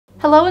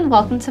Hello and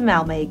welcome to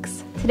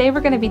MalMakes. Today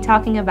we're going to be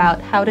talking about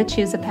how to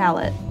choose a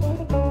palette.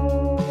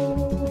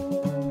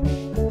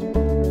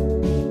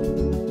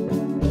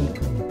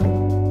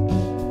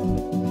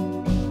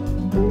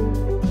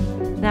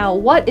 Now,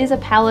 what is a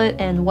palette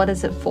and what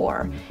is it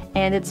for?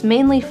 And it's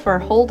mainly for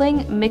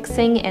holding,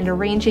 mixing, and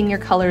arranging your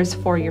colors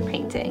for your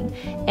painting.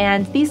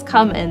 And these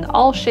come in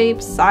all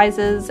shapes,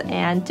 sizes,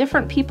 and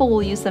different people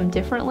will use them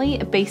differently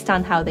based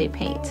on how they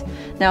paint.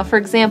 Now, for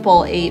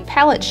example, a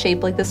palette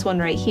shape like this one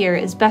right here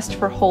is best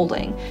for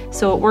holding,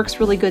 so it works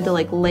really good to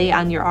lay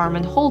on your arm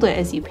and hold it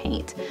as you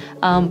paint.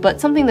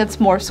 But something that's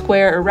more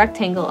square or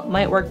rectangle, it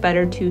might work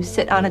better to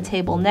sit on a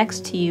table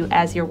next to you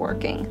as you're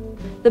working.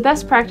 The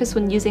best practice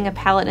when using a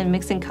palette and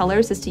mixing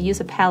colors is to use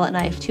a palette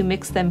knife to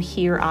mix them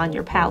here on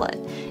your palette.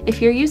 If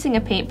you're using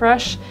a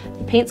paintbrush,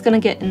 the paint's going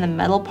to get in the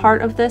metal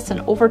part of this, and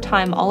over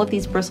time all of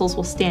these bristles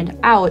will stand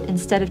out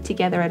instead of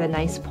together at a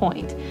nice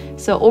point.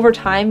 So over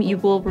time you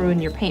will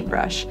ruin your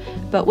paintbrush.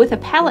 But with a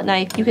palette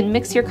knife you can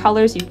mix your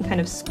colors, you can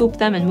kind of scoop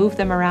them and move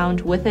them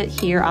around with it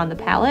here on the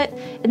palette,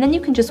 and then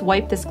you can just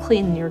wipe this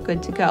clean and you're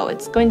good to go.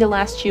 It's going to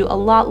last you a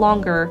lot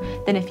longer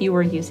than if you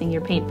were using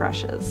your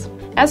paintbrushes.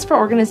 As for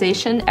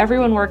organization,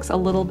 everyone works a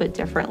little bit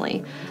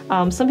differently.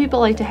 Some people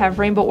like to have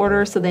rainbow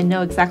order so they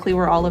know exactly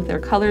where all of their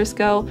colors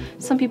go.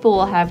 Some people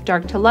will have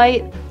dark to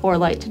light or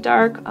light to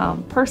dark.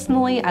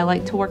 Personally, I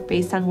like to work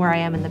based on where I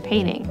am in the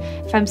painting.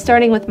 If I'm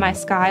starting with my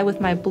sky with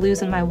my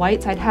blues and my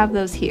whites, I'd have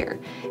those here.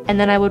 And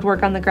then I would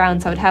work on the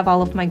ground, so I would have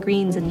all of my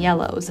greens and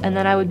yellows. And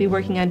then I would be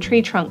working on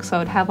tree trunks, so I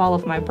would have all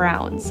of my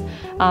browns.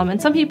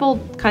 And some people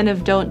kind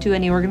of don't do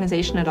any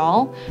organization at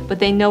all, but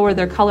they know where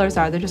their colors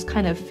are. They're just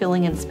kind of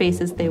filling in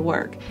space as they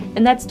work.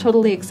 And that's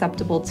totally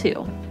acceptable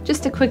too.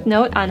 Just a quick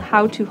note on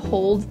how to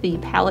hold the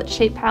palette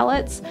shape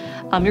palettes.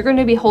 You're going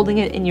to be holding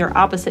it in your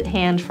opposite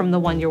hand from the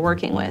one you're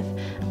working with.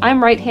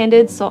 I'm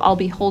right-handed, so I'll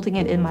be holding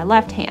it in my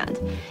left hand.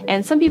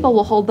 And some people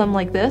will hold them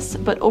like this,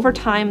 but over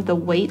time the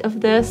weight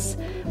of this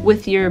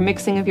with your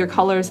mixing of your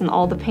colors and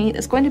all the paint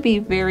is going to be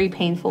very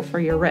painful for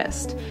your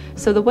wrist.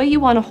 So the way you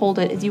want to hold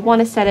it is you want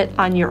to set it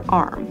on your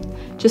arm,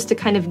 just to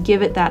kind of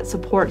give it that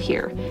support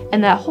here.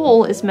 And that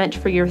hole is meant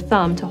for your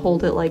thumb to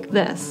hold it like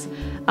this.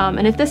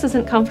 And if this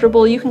isn't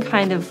comfortable, you can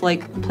kind of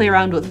play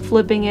around with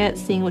flipping it,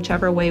 seeing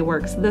whichever way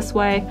works this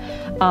way,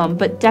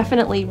 but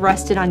definitely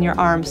rest it on your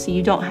arm so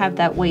you don't have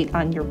that weight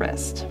on your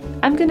wrist.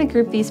 I'm going to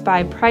group these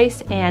by price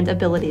and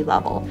ability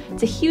level.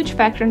 It's a huge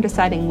factor in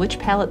deciding which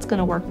palette's going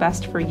to work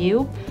best for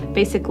you,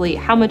 basically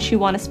how much you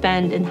want to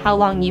spend and how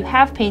long you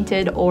have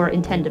painted or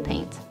intend to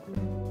paint.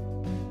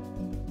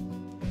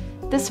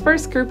 This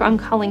first group I'm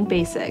calling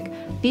basic.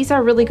 These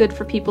are really good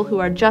for people who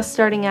are just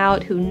starting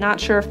out, who are not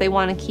sure if they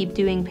want to keep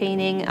doing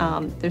painting.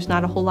 There's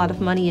not a whole lot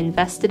of money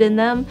invested in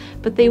them,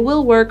 but they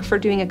will work for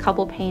doing a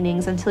couple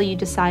paintings until you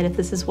decide if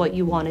this is what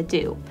you want to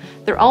do.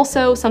 They're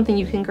also something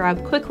you can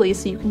grab quickly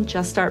so you can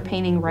just start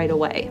painting right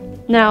away.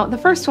 Now, the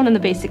first one in the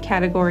basic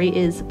category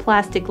is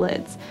plastic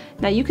lids.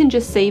 Now you can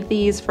just save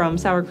these from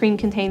sour cream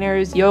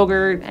containers,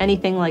 yogurt,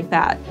 anything like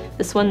that.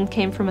 This one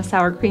came from a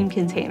sour cream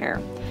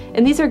container.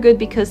 And these are good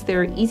because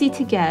they're easy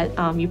to get.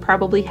 You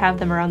probably have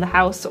them around the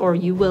house, or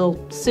you will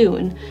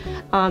soon.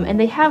 And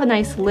they have a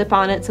nice lip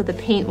on it so the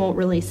paint won't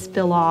really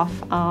spill off.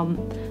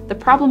 The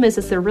problem is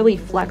they're really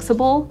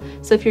flexible,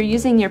 so if you're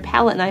using your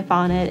palette knife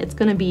on it, it's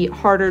going to be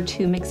harder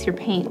to mix your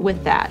paint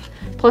with that.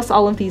 Plus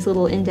all of these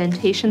little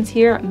indentations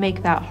here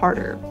make that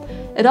harder.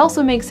 It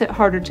also makes it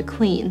harder to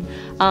clean.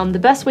 The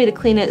best way to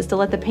clean it is to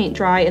let the paint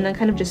dry and then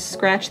kind of just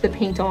scratch the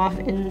paint off,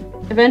 and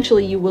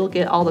eventually you will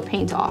get all the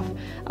paint off.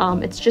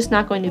 It's just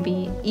not going to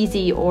be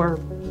easy or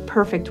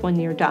perfect when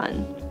you're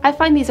done. I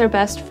find these are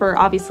best for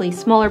obviously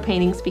smaller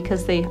paintings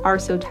because they are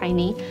so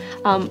tiny,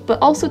 but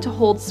also to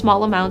hold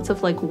small amounts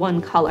of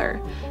one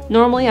color.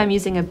 Normally I'm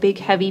using a big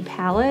heavy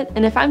palette,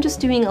 and if I'm just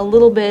doing a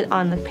little bit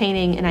on the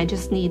painting and I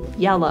just need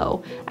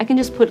yellow, I can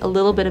just put a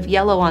little bit of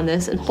yellow on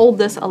this and hold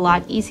this a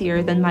lot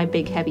easier than my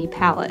big heavy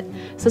palette.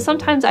 So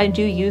sometimes I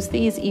do use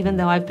these even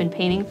though I've been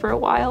painting for a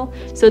while,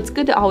 so it's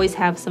good to always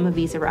have some of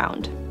these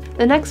around.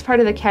 The next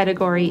part of the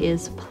category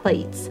is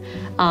plates,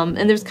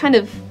 and there's kind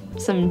of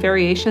some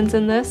variations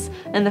in this,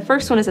 and the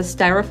first one is a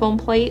styrofoam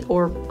plate,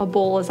 or a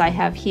bowl as I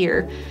have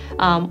here,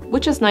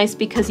 which is nice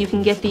because you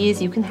can get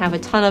these, you can have a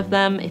ton of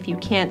them. If you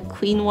can't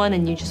clean one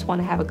and you just want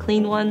to have a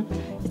clean one,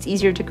 it's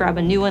easier to grab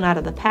a new one out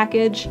of the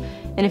package,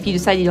 and if you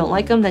decide you don't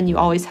like them, then you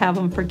always have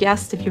them for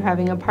guests if you're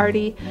having a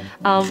party.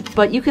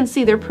 But you can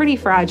see they're pretty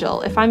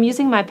fragile. If I'm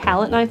using my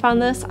palette knife on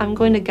this, I'm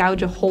going to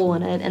gouge a hole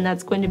in it, and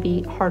that's going to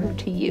be harder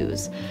to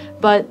use.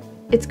 But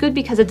it's good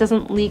because it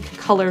doesn't leak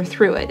color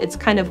through it. It's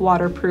kind of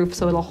waterproof,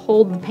 so it'll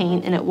hold the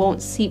paint and it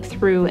won't seep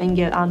through and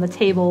get on the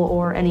table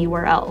or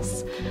anywhere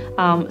else.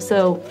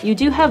 So you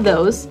do have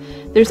those.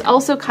 There's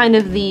also kind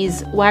of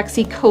these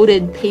waxy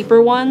coated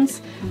paper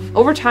ones.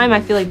 Over time I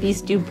feel like these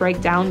do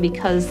break down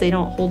because they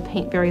don't hold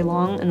paint very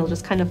long and they'll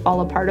just kind of fall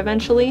apart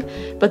eventually,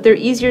 but they're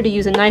easier to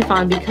use a knife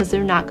on because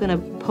they're not going to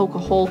poke a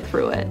hole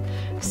through it.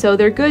 So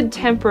they're good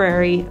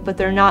temporary, but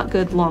they're not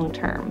good long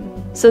term.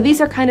 So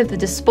these are kind of the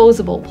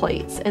disposable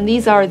plates, and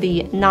these are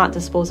the not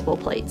disposable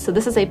plates. So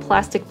this is a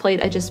plastic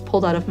plate I just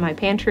pulled out of my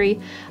pantry.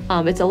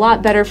 It's a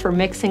lot better for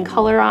mixing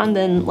color on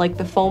than like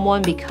the foam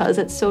one because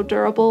it's so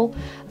durable.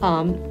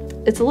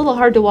 It's a little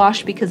hard to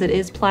wash because it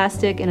is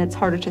plastic and it's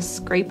harder to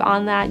scrape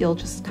on that. You'll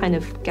just kind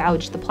of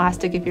gouge the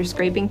plastic if you're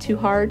scraping too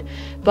hard.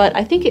 But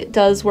I think it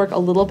does work a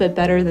little bit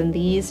better than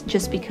these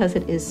just because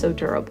it is so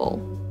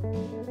durable.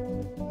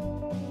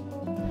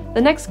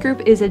 The next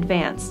group is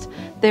advanced.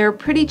 They're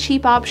pretty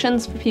cheap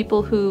options for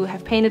people who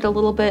have painted a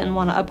little bit and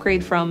want to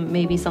upgrade from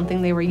maybe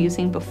something they were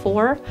using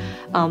before.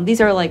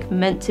 These are like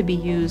meant to be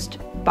used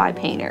by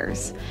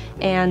painters,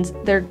 and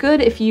they're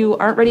good if you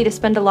aren't ready to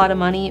spend a lot of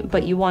money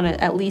but you want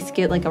to at least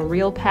get like a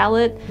real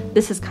palette.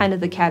 This is kind of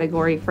the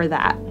category for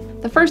that.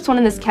 The first one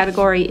in this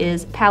category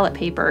is palette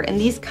paper, and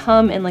these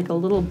come in like a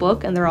little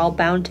book and they're all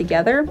bound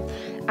together.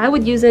 I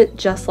would use it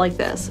just like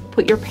this.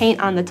 Put your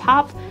paint on the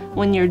top.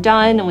 When you're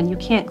done and when you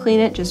can't clean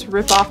it, just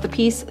rip off the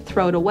piece,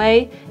 throw it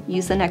away,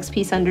 use the next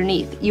piece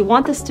underneath. You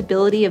want the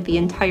stability of the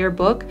entire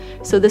book,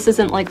 so this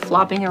isn't like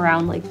flopping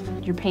around like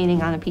you're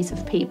painting on a piece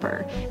of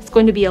paper. It's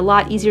going to be a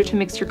lot easier to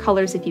mix your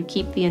colors if you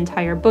keep the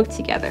entire book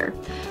together.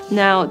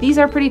 Now, these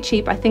are pretty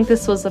cheap. I think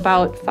this was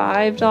about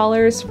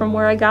 $5 from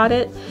where I got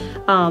it.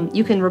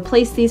 You can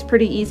replace these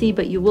pretty easy,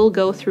 but you will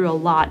go through a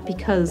lot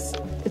because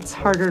it's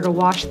harder to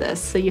wash this,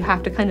 so you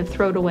have to kind of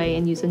throw it away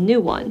and use a new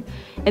one.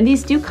 And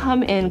these do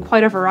come in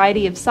quite a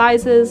variety of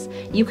sizes.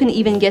 You can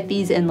even get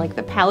these in like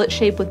the palette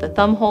shape with the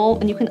thumb hole,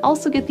 and you can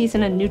also get these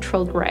in a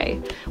neutral gray,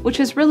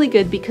 which is really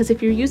good because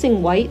if you're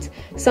using white,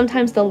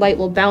 sometimes the light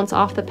will bounce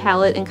off the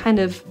palette and kind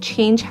of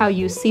change how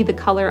you see the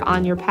color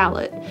on your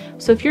palette.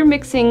 So if you're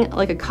mixing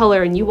like a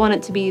color and you want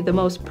it to be the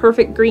most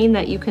perfect green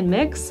that you can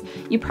mix,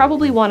 you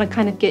probably want to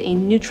kind of get a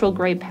neutral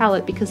gray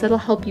palette because that'll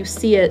help you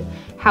see it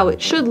how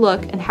it should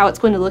look and how it's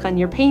going to look on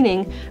your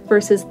painting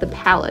versus the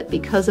palette.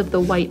 Because of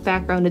the white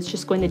background, it's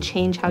just going to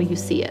change how you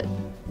see it.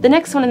 The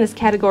next one in this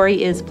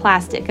category is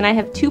plastic, and I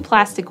have two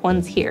plastic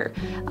ones here,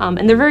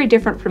 and they're very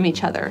different from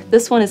each other.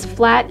 This one is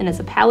flat and is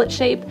a palette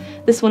shape.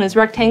 This one is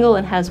rectangle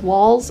and has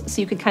walls,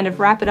 so you could kind of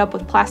wrap it up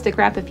with plastic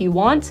wrap if you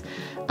want.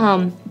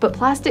 But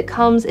plastic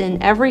comes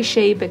in every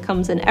shape, it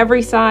comes in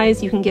every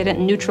size. You can get it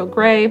in neutral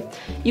gray.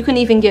 You can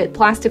even get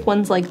plastic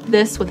ones like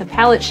this with a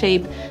palette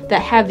shape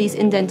that have these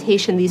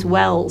indentation, these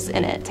wells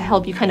in it to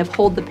help you kind of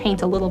hold the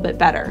paint a little bit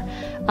better.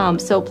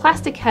 So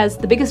plastic has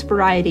the biggest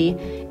variety.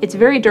 It's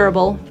very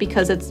durable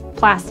because it's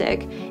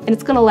plastic, and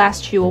it's going to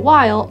last you a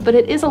while, but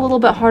it is a little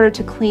bit harder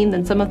to clean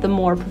than some of the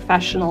more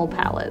professional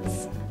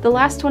palettes. The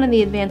last one in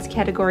the advanced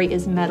category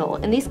is metal,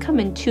 and these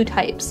come in two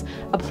types.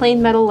 A plain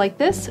metal like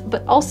this,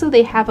 but also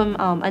they have them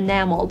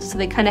enameled, so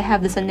they kind of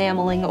have this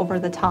enameling over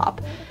the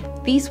top.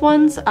 These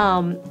ones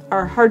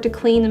are hard to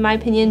clean in my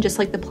opinion. Just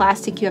like the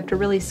plastic, you have to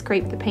really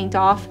scrape the paint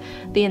off.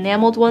 The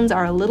enameled ones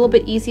are a little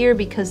bit easier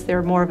because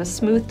they're more of a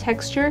smooth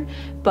texture,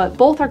 but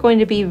both are going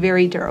to be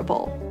very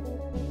durable.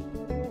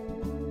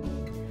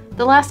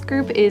 The last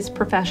group is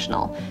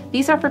professional.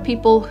 These are for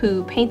people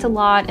who paint a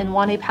lot and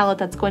want a palette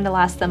that's going to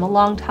last them a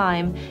long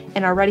time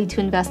and are ready to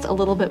invest a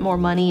little bit more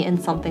money in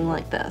something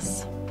like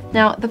this.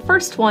 Now, the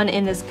first one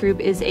in this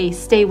group is a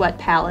Stay Wet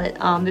palette.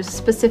 There's a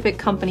specific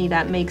company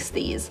that makes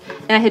these,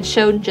 and I had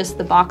shown just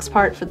the box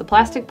part for the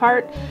plastic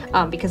part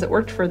because it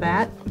worked for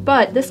that,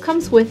 but this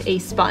comes with a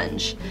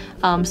sponge.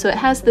 So it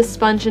has this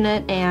sponge in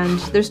it, and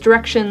there's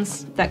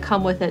directions that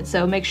come with it,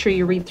 so make sure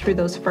you read through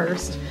those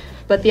first.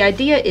 But the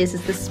idea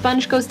is the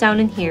sponge goes down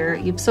in here,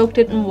 you've soaked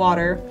it in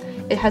water,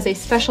 it has a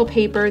special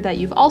paper that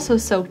you've also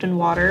soaked in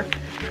water,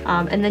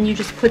 and then you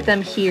just put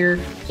them here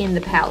in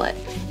the palette.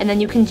 And then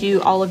you can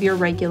do all of your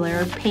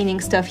regular painting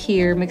stuff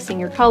here, mixing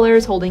your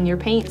colors, holding your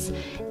paints,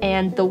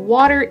 and the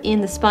water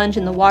in the sponge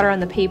and the water on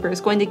the paper is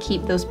going to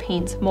keep those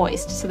paints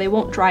moist so they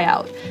won't dry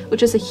out,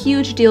 which is a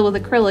huge deal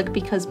with acrylic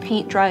because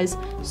paint dries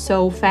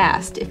so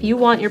fast. If you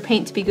want your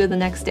paint to be good the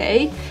next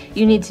day,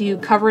 you need to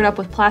cover it up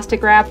with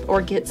plastic wrap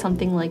or get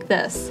something like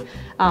this.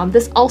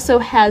 This also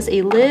has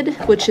a lid,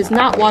 which is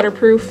not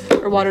waterproof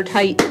or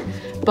watertight,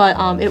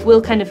 but it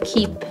will kind of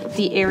keep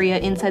the area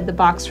inside the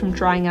box from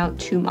drying out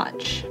too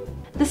much.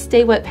 This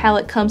Stay Wet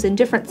palette comes in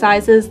different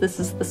sizes. This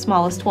is the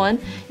smallest one.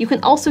 You can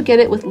also get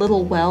it with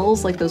little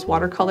wells, like those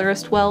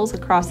watercolorist wells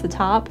across the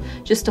top,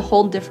 just to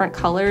hold different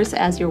colors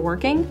as you're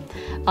working.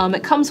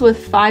 It comes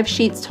with 5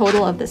 sheets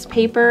total of this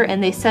paper,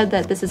 and they said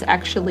that this is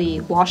actually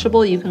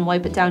washable. You can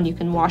wipe it down, you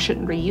can wash it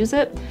and reuse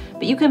it,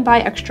 but you can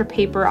buy extra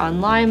paper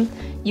online.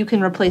 You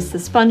can replace the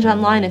sponge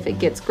online if it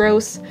gets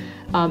gross.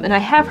 And I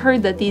have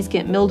heard that these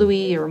get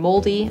mildewy or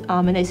moldy,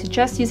 and I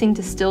suggest using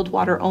distilled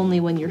water only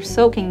when you're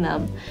soaking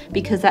them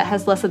because that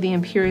has less of the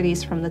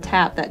impurities from the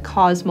tap that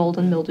cause mold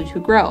and mildew to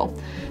grow.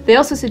 They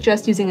also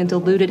suggest using a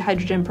diluted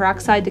hydrogen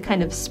peroxide to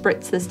kind of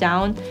spritz this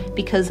down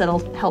because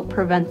that'll help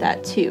prevent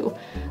that too.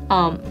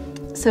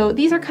 So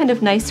these are kind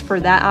of nice for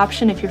that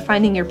option if you're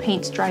finding your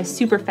paints dry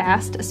super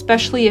fast,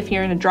 especially if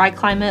you're in a dry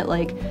climate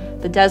like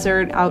the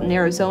desert out in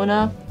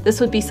Arizona. This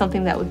would be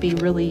something that would be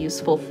really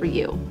useful for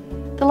you.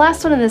 The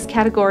last one in this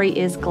category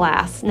is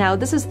glass. Now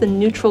this is the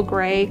neutral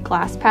gray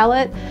glass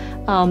palette.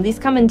 These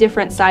come in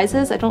different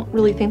sizes. I don't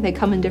really think they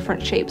come in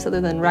different shapes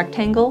other than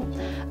rectangle.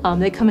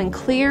 They come in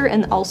clear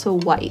and also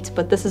white,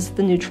 but this is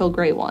the neutral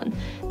gray one.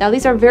 Now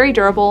these are very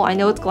durable. I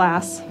know it's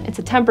glass. It's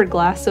a tempered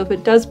glass, so if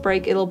it does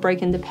break, it'll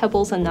break into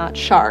pebbles and not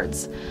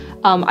shards.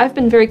 I've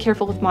been very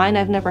careful with mine.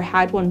 I've never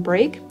had one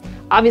break.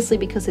 Obviously,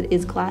 because it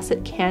is glass,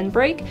 it can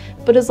break,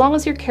 but as long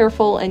as you're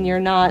careful and you're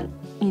not,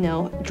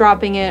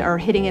 dropping it or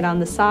hitting it on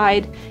the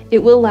side, it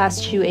will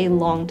last you a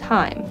long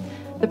time.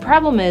 The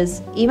problem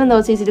is, even though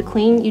it's easy to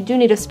clean, you do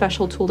need a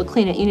special tool to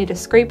clean it. You need a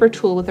scraper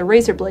tool with a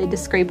razor blade to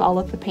scrape all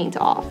of the paint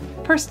off.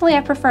 Personally,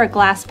 I prefer a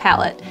glass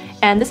palette,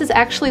 and this is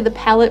actually the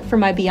palette for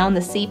my Beyond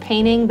the Sea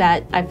painting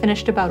that I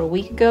finished about a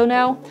week ago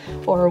now,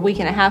 or a week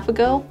and a half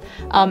ago.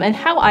 And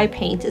how I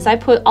paint is I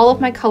put all of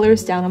my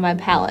colors down on my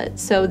palette.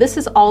 So this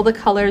is all the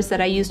colors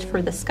that I used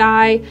for the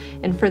sky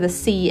and for the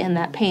sea in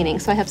that painting.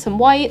 So I have some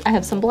white, I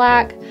have some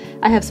black,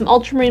 I have some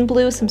ultramarine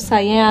blue, some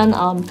cyan,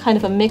 kind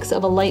of a mix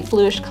of a light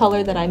bluish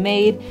color that I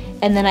made,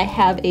 and then I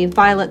have a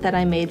violet that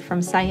I made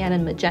from cyan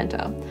and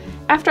magenta.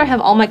 After I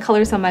have all my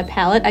colors on my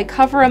palette, I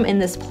cover them in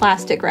this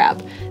plastic wrap.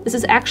 This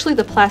is actually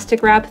the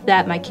plastic wrap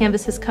that my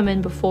canvases come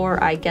in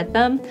before I get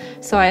them.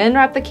 So I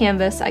unwrap the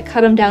canvas, I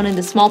cut them down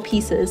into small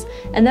pieces,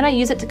 and then I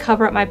use it to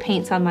cover up my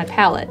paints on my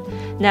palette.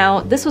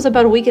 Now, this was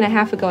about a week and a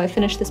half ago I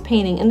finished this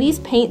painting, and these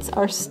paints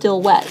are still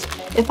wet.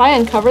 If I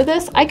uncover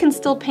this, I can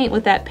still paint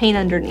with that paint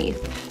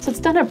underneath. So it's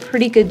done a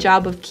pretty good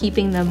job of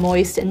keeping them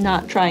moist and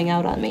not drying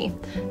out on me.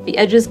 The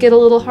edges get a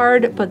little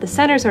hard, but the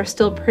centers are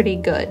still pretty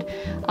good.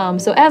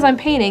 So as I'm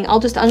painting,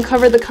 I'll just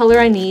uncover the color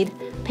I need,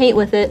 paint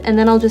with it, and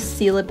then I'll just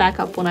seal it back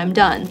up when I'm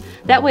done.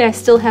 That way I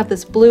still have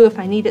this blue if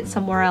I need it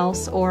somewhere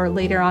else or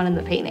later on in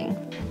the painting.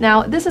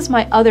 Now, this is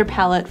my other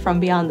palette from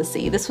Beyond the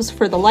Sea. This was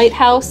for the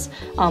lighthouse,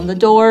 the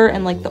door,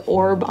 and like the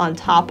orb on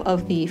top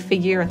of the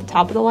figure at the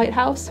top of the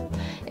lighthouse.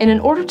 And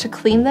in order to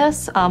clean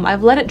this,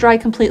 I've let it dry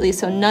completely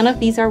so none of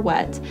these are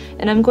wet,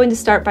 and I'm going to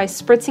start by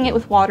spritzing it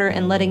with water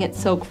and letting it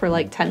soak for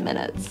like 10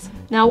 minutes.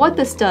 Now what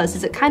this does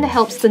is it kind of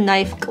helps the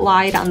knife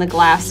glide on the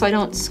glass so I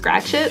don't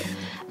scratch it.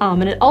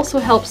 And it also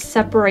helps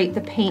separate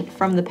the paint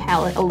from the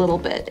palette a little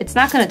bit. It's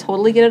not going to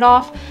totally get it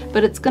off,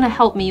 but it's going to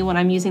help me when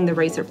I'm using the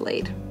razor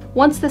blade.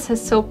 Once this has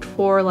soaked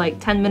for like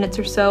 10 minutes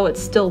or so, it's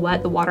still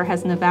wet, the water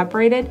hasn't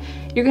evaporated,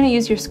 you're going to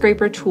use your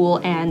scraper tool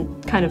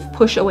and kind of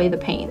push away the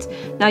paint.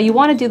 Now you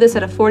want to do this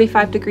at a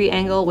 45-degree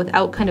angle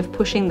without kind of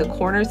pushing the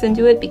corners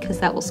into it because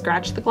that will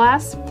scratch the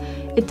glass.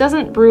 It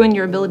doesn't ruin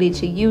your ability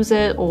to use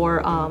it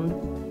or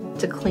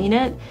to clean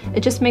it.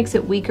 It just makes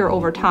it weaker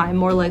over time,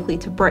 more likely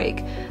to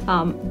break.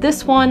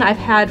 This one I've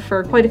had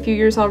for quite a few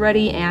years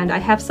already, and I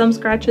have some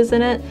scratches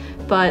in it,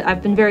 but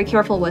I've been very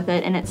careful with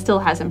it and it still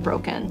hasn't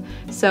broken.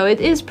 So it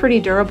is pretty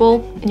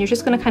durable, and you're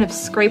just going to kind of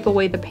scrape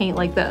away the paint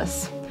like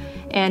this.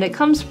 And it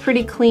comes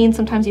pretty clean.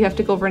 Sometimes you have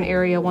to go over an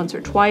area once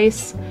or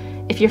twice.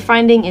 If you're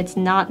finding it's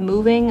not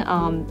moving,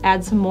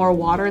 add some more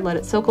water, let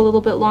it soak a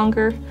little bit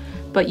longer,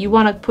 but you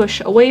want to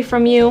push away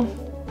from you.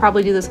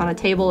 Probably do this on a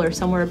table or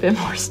somewhere a bit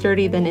more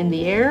sturdy than in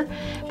the air,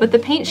 but the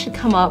paint should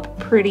come up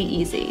pretty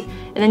easy.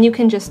 And then you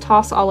can just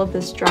toss all of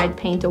this dried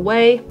paint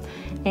away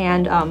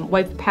and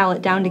wipe the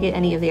palette down to get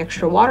any of the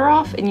extra water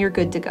off, and you're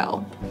good to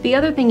go. The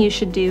other thing you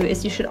should do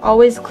is you should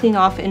always clean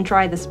off and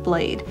dry this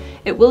blade.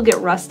 It will get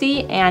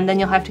rusty and then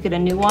you'll have to get a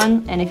new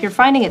one, and if you're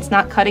finding it's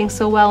not cutting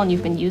so well and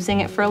you've been using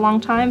it for a long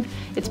time,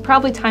 it's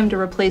probably time to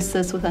replace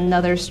this with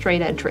another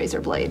straight edge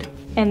razor blade.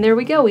 And there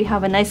we go, we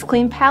have a nice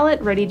clean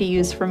palette ready to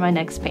use for my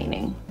next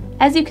painting.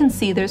 As you can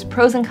see, there's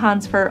pros and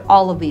cons for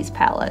all of these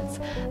palettes.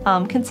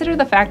 Consider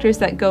the factors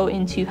that go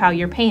into how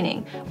you're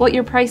painting, what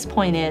your price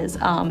point is.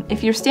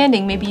 If you're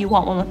standing, maybe you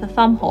want one with a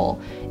thumb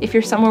hole. If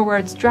you're somewhere where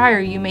it's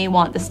drier, you may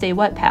want the Stay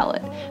Wet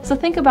palette. So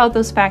think about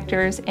those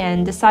factors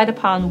and decide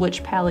upon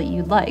which palette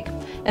you'd like.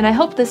 And I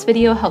hope this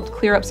video helped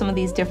clear up some of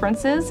these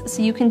differences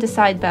so you can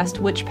decide best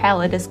which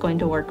palette is going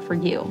to work for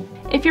you.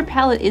 If your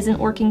palette isn't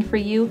working for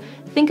you,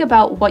 think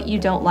about what you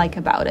don't like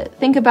about it.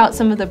 Think about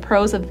some of the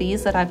pros of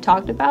these that I've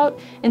talked about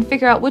and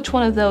figure out which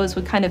one of those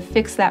would kind of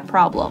fix that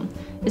problem.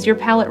 Is your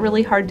palette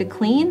really hard to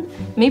clean?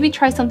 Maybe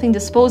try something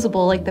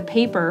disposable like the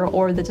paper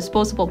or the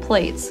disposable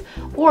plates.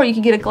 Or you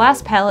can get a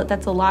glass palette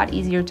that's a lot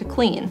easier to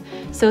clean.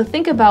 So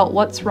think about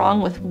what's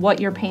wrong with what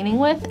you're painting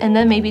with and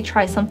then maybe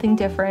try something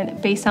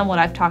different based on what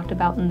I've talked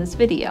about in this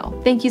video.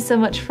 Thank you so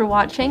much for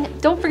watching.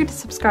 Don't forget to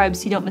subscribe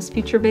so you don't miss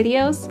future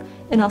videos.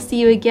 And I'll see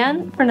you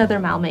again for another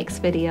MalMakes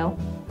video.